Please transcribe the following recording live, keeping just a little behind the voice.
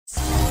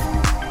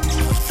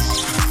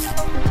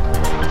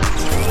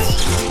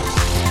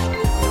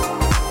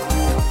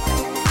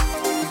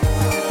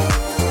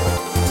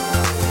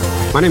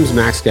My name is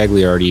Max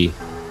Gagliardi,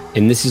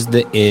 and this is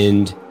the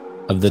end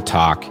of the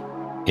Talk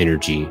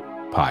Energy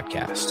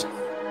podcast.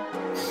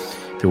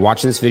 If you're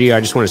watching this video,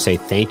 I just want to say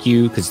thank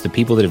you, because the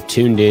people that have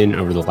tuned in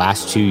over the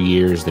last 2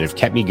 years that have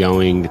kept me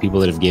going, the people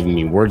that have given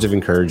me words of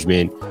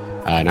encouragement,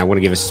 and I want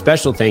to give a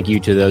special thank you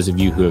to those of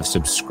you who have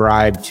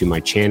subscribed to my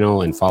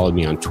channel and followed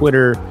me on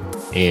Twitter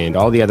and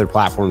all the other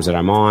platforms that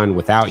I'm on.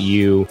 Without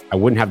you, I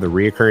wouldn't have the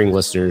reoccurring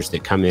listeners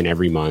that come in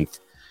every month.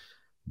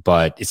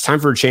 But it's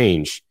time for a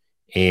change.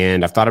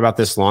 And I've thought about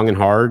this long and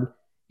hard,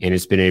 and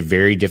it's been a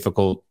very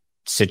difficult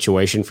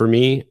situation for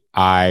me.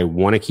 I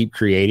want to keep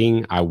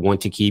creating. I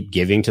want to keep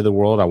giving to the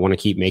world. I want to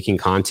keep making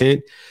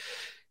content.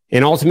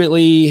 And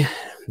ultimately,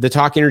 the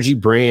Talk Energy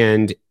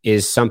brand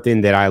is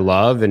something that I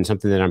love and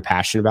something that I'm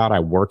passionate about. I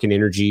work in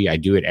energy. I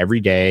do it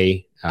every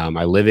day.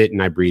 I live it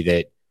and I breathe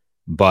it.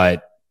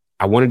 But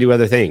I want to do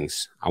other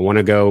things. I want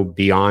to go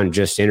beyond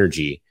just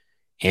energy.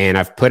 And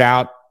I've put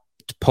out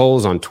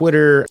polls on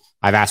Twitter.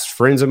 I've asked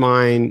friends of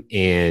mine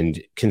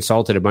and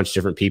consulted a bunch of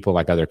different people,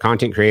 like other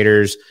content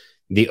creators.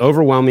 The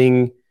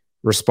overwhelming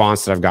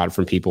response that I've gotten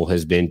from people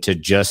has been to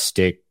just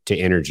stick to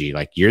energy.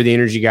 Like, you're the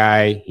energy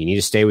guy. You need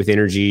to stay with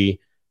energy.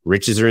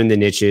 Riches are in the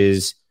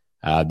niches.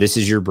 This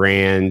is your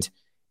brand.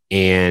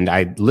 And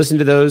I listened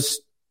to those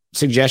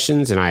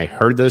suggestions and I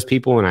heard those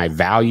people and I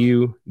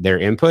value their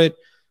input.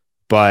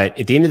 But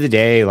at the end of the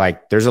day,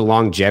 like, there's a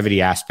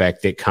longevity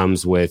aspect that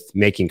comes with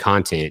making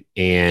content.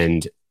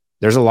 And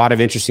there's a lot of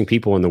interesting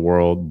people in the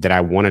world that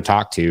I want to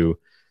talk to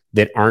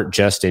that aren't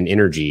just in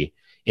energy.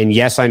 And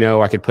yes, I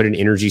know I could put an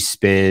energy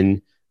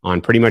spin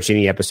on pretty much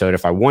any episode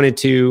if I wanted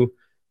to,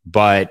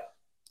 but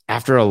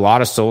after a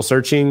lot of soul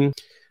searching,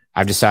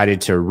 I've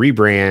decided to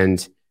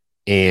rebrand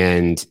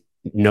and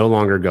no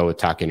longer go with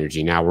Talk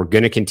Energy. Now, we're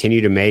going to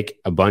continue to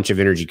make a bunch of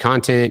energy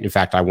content. In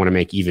fact, I want to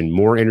make even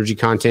more energy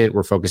content.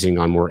 We're focusing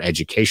on more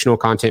educational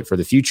content for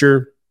the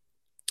future.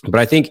 But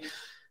I think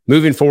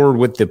moving forward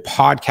with the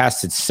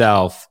podcast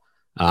itself,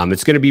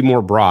 it's going to be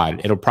more broad.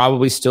 It'll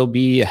probably still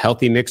be a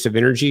healthy mix of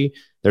energy.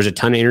 There's a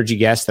ton of energy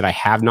guests that I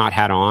have not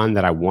had on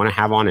that I want to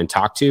have on and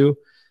talk to.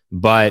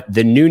 But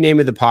the new name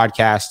of the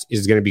podcast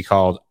is going to be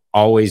called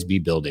Always Be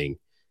Building.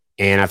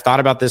 And I've thought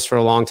about this for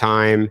a long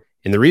time.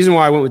 And the reason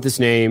why I went with this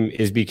name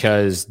is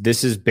because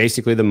this is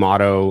basically the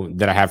motto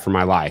that I have for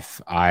my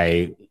life.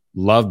 I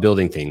love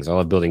building things. I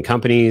love building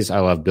companies. I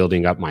love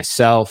building up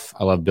myself.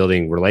 I love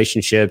building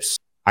relationships.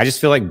 I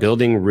just feel like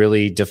building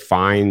really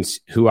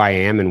defines who I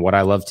am and what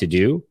I love to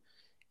do.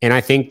 And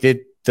I think that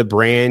the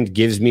brand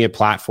gives me a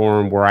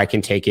platform where I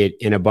can take it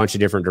in a bunch of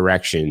different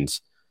directions.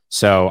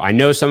 So I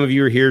know some of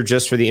you are here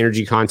just for the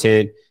energy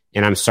content,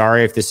 and I'm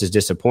sorry if this is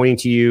disappointing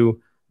to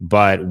you,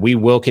 but we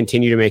will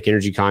continue to make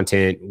energy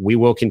content. We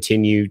will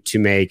continue to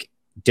make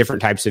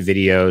different types of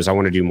videos. I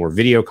want to do more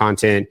video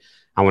content.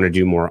 I want to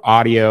do more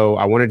audio.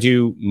 I want to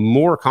do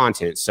more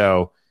content.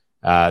 So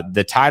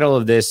the title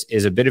of this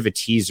is a bit of a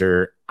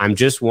teaser. I'm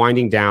just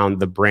winding down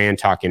the brand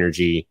Talk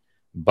Energy,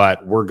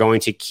 but we're going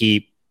to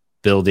keep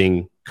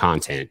building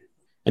content.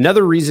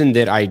 Another reason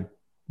that I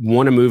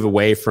want to move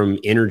away from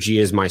energy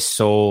as my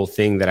sole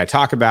thing that I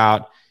talk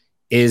about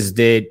is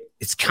that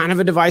it's kind of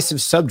a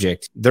divisive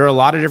subject. There are a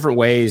lot of different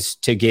ways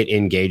to get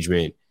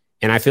engagement.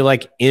 And I feel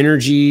like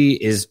energy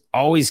is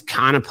always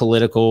kind of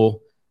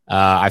political.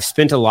 I've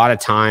spent a lot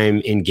of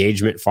time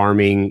engagement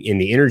farming in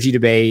the energy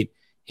debate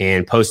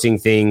and posting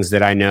things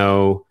that I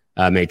know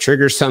may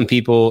trigger some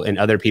people and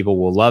other people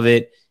will love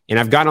it. And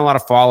I've gotten a lot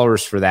of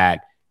followers for that.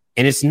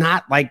 And it's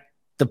not like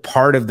the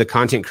part of the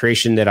content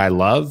creation that I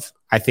love.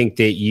 I think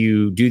that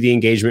you do the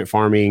engagement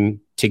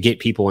farming to get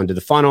people into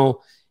the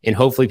funnel, and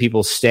hopefully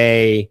people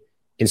stay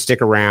and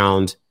stick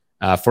around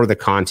for the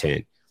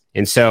content.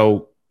 And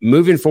so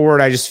moving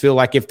forward, I just feel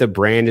like if the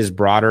brand is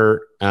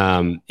broader,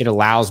 it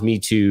allows me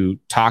to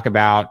talk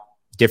about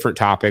different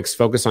topics,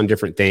 focus on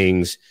different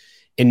things,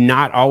 and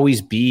not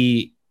always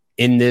be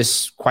in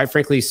this, quite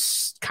frankly,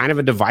 kind of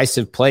a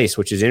divisive place,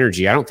 which is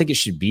energy. I don't think it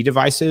should be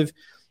divisive.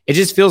 It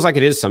just feels like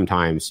it is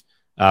sometimes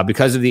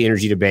because of the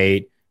energy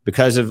debate,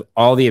 because of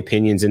all the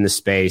opinions in the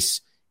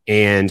space.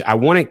 And I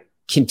want to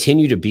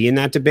continue to be in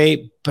that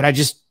debate, but I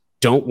just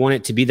don't want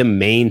it to be the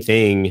main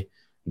thing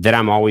that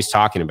I'm always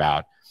talking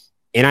about.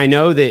 And I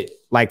know that,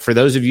 like, for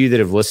those of you that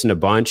have listened a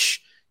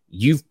bunch,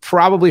 you've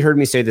probably heard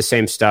me say the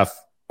same stuff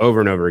over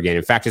and over again.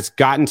 In fact, it's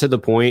gotten to the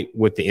point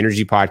with the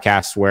energy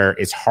podcasts where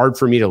it's hard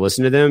for me to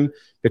listen to them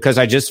because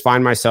I just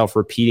find myself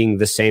repeating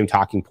the same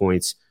talking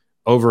points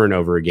over and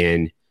over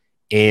again.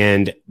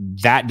 And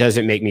that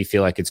doesn't make me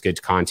feel like it's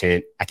good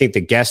content. I think the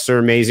guests are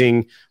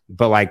amazing,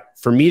 but like,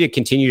 for me to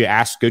continue to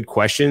ask good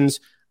questions,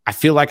 I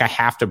feel like I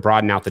have to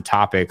broaden out the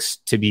topics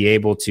to be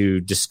able to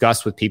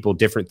discuss with people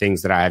different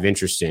things that I have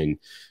interest in.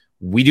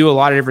 We do a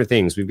lot of different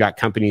things. We've got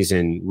companies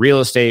in real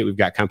estate. We've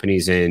got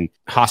companies in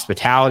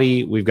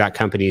hospitality. We've got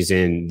companies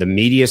in the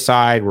media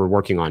side. We're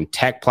working on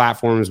tech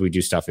platforms. We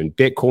do stuff in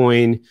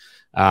Bitcoin.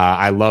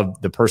 I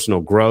love the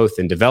personal growth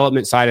and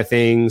development side of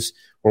things.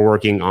 We're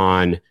working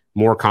on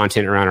more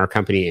content around our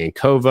company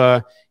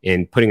Ancova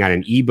and putting out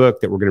an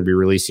ebook that we're going to be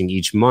releasing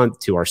each month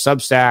to our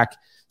Substack.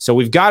 So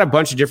we've got a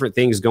bunch of different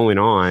things going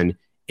on,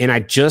 and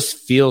I just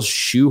feel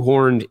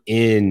shoehorned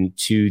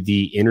into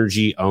the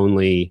energy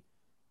only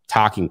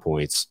talking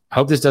points. I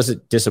hope this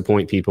doesn't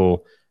disappoint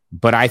people,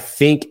 but I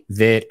think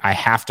that I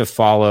have to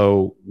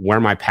follow where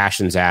my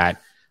passion's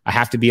at. I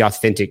have to be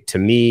authentic to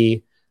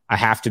me. I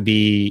have to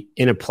be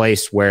in a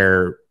place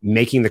where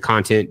making the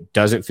content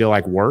doesn't feel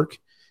like work.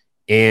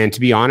 And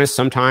to be honest,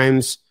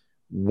 sometimes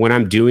when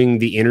I'm doing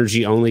the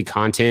energy only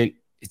content,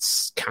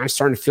 it's kind of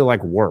starting to feel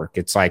like work.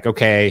 It's like,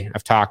 okay,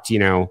 I've talked,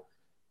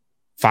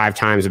 5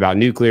 times about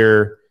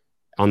nuclear.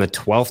 On the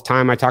 12th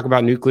time I talk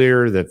about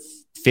nuclear, the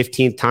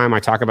 15th time I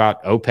talk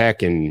about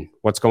OPEC and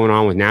what's going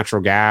on with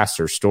natural gas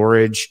or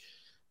storage.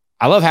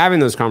 I love having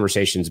those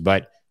conversations,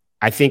 but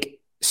I think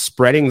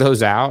spreading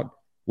those out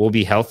will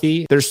be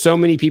healthy. There's so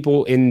many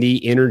people in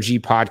the energy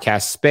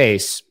podcast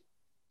space,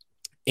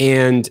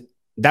 and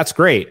that's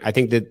great. I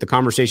think that the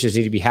conversations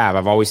need to be had.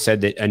 I've always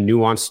said that a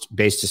nuanced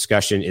based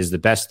discussion is the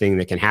best thing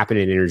that can happen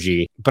in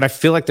energy, but I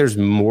feel like there's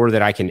more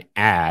that I can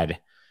add.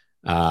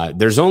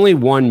 There's only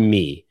one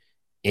me.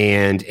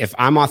 And if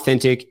I'm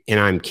authentic and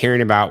I'm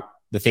caring about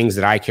the things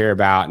that I care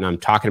about, and I'm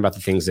talking about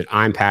the things that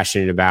I'm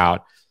passionate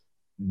about,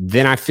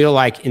 then I feel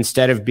like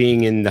instead of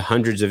being in the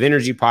hundreds of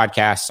energy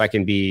podcasts, I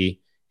can be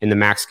in the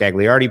Max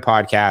Gagliardi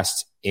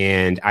podcast.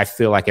 And I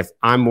feel like if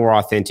I'm more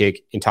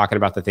authentic in talking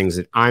about the things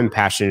that I'm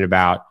passionate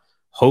about,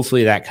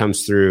 hopefully that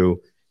comes through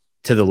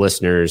to the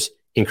listeners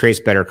and creates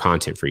better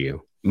content for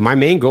you. My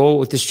main goal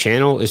with this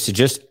channel is to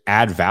just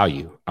add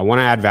value. I want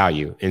to add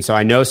value. And so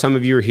I know some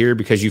of you are here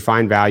because you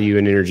find value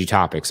in energy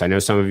topics. I know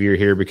some of you are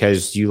here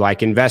because you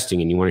like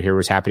investing and you want to hear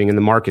what's happening in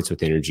the markets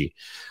with energy.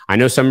 I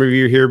know some of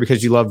you are here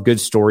because you love good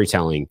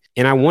storytelling.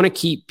 And I want to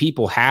keep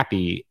people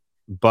happy.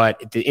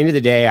 But at the end of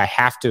the day, I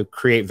have to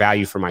create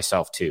value for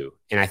myself too.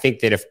 And I think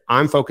that if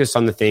I'm focused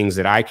on the things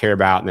that I care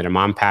about and that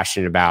I'm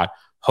passionate about,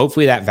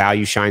 hopefully that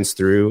value shines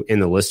through and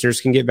the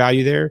listeners can get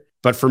value there.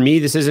 But for me,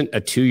 this isn't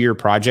a 2-year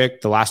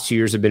project. The last 2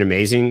 years have been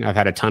amazing. I've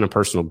had a ton of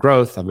personal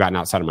growth. I've gotten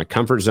outside of my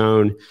comfort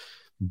zone,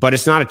 but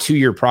it's not a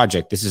 2-year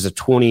project. This is a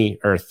 20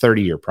 or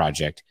 30-year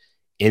project.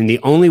 And the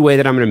only way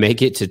that I'm going to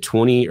make it to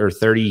 20 or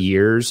 30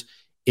 years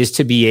is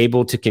to be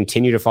able to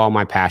continue to follow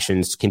my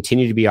passions,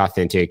 continue to be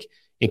authentic,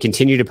 and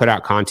continue to put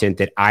out content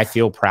that I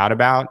feel proud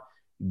about,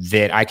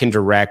 that I can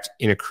direct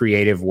in a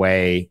creative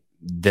way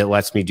that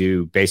lets me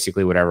do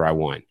basically whatever I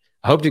want.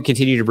 I hope to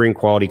continue to bring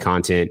quality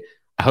content.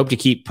 I hope to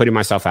keep putting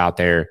myself out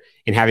there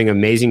and having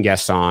amazing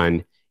guests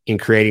on and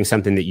creating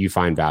something that you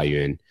find value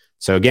in.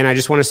 So again, I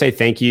just want to say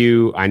thank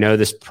you. I know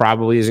this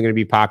probably isn't going to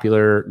be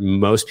popular.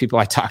 Most people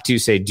I talk to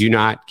say, do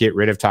not get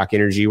rid of Talk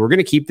Energy. We're going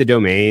to keep the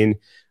domain.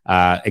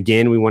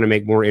 Again, we want to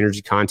make more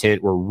energy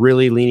content. We're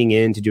really leaning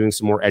into doing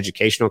some more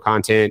educational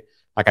content.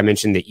 Like I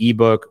mentioned, the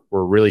ebook,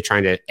 we're really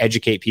trying to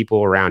educate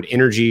people around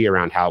energy,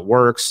 around how it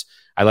works.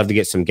 I love to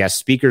get some guest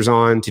speakers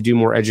on to do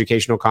more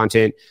educational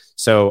content.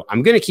 So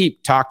I'm going to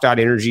keep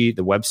Talk.Energy,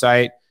 the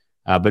website,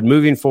 but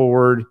moving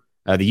forward,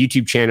 the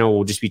YouTube channel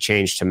will just be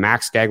changed to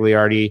Max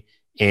Gagliardi,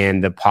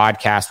 and the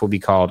podcast will be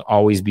called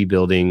Always Be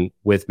Building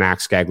with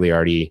Max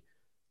Gagliardi.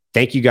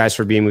 Thank you guys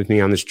for being with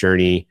me on this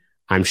journey.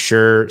 I'm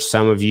sure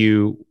some of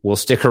you will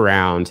stick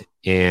around,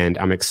 and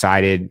I'm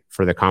excited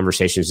for the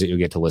conversations that you'll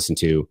get to listen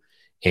to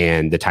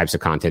and the types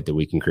of content that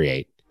we can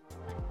create.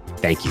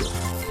 Thank you.